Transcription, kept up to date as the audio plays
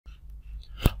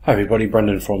Hi everybody,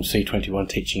 Brendan from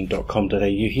c21teaching.com.au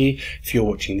here. If you're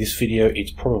watching this video,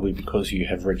 it's probably because you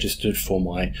have registered for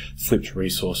my Flipped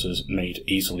Resources Made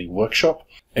Easily workshop.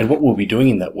 And what we'll be doing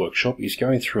in that workshop is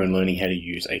going through and learning how to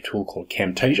use a tool called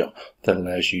Camtasia that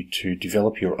allows you to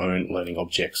develop your own learning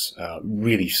objects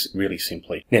really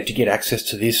simply. Now, to get access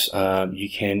to this, you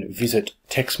can visit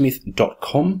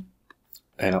techsmith.com.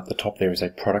 And up the top there is a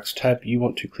products tab. You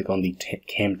want to click on the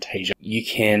Camtasia. You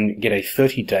can get a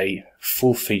 30-day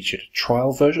full-featured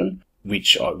trial version,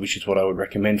 which is what I would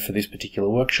recommend for this particular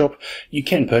workshop. You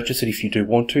can purchase it if you do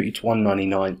want to. It's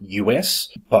 $1.99 US,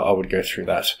 but I would go through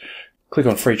that. Click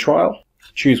on free trial.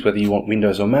 Choose whether you want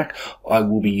Windows or Mac. I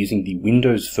will be using the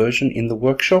Windows version in the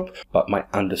workshop, but my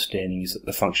understanding is that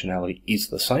the functionality is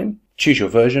the same. Choose your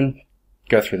version.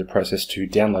 Go through the process to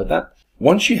download that.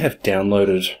 Once you have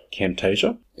downloaded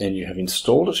Camtasia and you have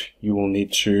installed it, you will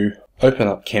need to open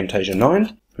up Camtasia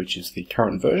 9, which is the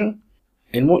current version.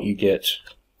 And what you get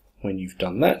when you've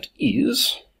done that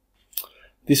is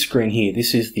this screen here.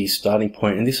 This is the starting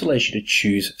point, and this allows you to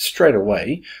choose straight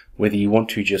away whether you want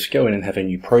to just go in and have a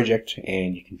new project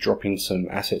and you can drop in some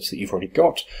assets that you've already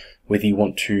got, whether you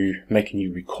want to make a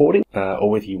new recording,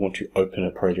 or whether you want to open a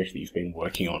project that you've been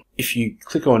working on. If you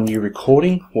click on new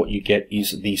recording, what you get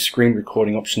is the screen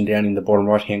recording option down in the bottom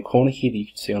right hand corner here that you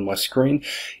can see on my screen.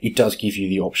 It does give you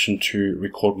the option to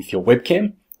record with your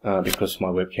webcam. Because my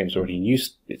webcam is already in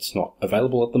use, it's not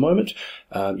available at the moment.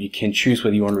 You can choose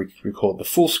whether you want to record the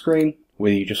full screen,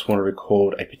 whether you just want to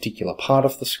record a particular part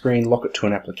of the screen, lock it to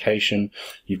an application.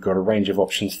 You've got a range of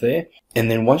options there. And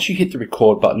then once you hit the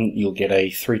record button, you'll get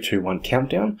a 3, 2, 1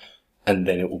 countdown, and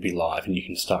then it will be live and you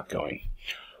can start going.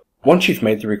 Once you've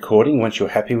made the recording, once you're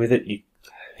happy with it, you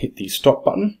hit the stop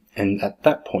button, and at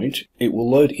that point, it will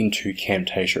load into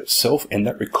Camtasia itself, and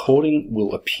that recording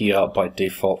will appear by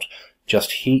default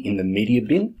just here in the media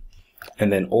bin,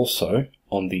 and then also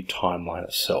on the timeline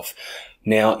itself.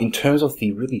 Now, in terms of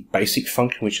the really basic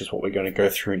function, which is what we're going to go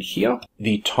through in here,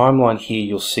 the timeline here,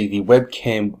 you'll see the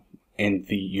webcam and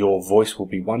your voice will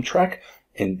be one track,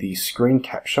 and the screen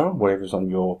capture, whatever's on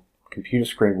your computer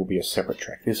screen, will be a separate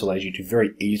track. This allows you to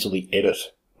very easily edit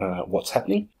what's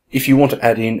happening. If you want to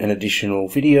add in an additional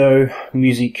video,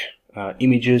 music,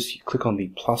 images, you click on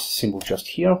the plus symbol just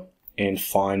here and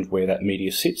find where that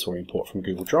media sits, or import from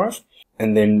Google Drive.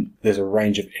 And then there's a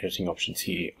range of editing options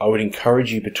here. I would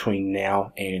encourage you between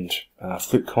now and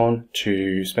FlipCon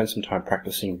to spend some time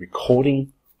practicing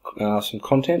recording some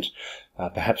content,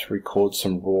 perhaps record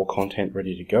some raw content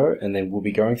ready to go, and then we'll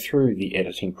be going through the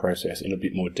editing process in a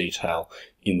bit more detail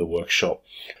in the workshop.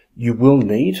 You will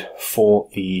need, for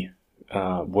the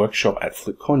workshop at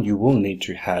FlipCon, you will need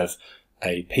to have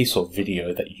a piece of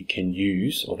video that you can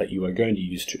use, or that you are going to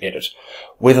use to edit.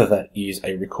 Whether that is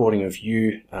a recording of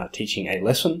you teaching a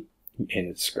lesson, and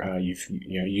it's you've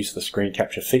used the screen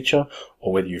capture feature,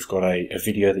 or whether you've got a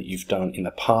video that you've done in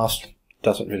the past,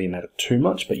 doesn't really matter too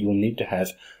much, but you'll need to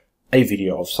have a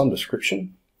video of some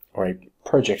description, or a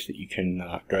project that you can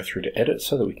go through to edit,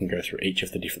 so that we can go through each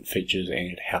of the different features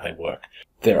and how they work.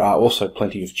 There are also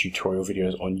plenty of tutorial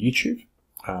videos on YouTube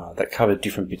that cover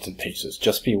different bits and pieces.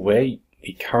 Just be aware,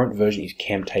 the current version is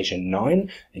Camtasia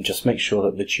 9, and just make sure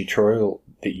that the tutorial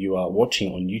that you are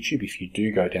watching on YouTube, if you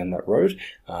do go down that road,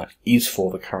 is for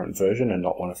the current version and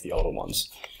not one of the older ones.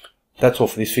 That's all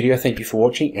for this video. Thank you for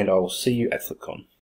watching, and I will see you at FlipCon.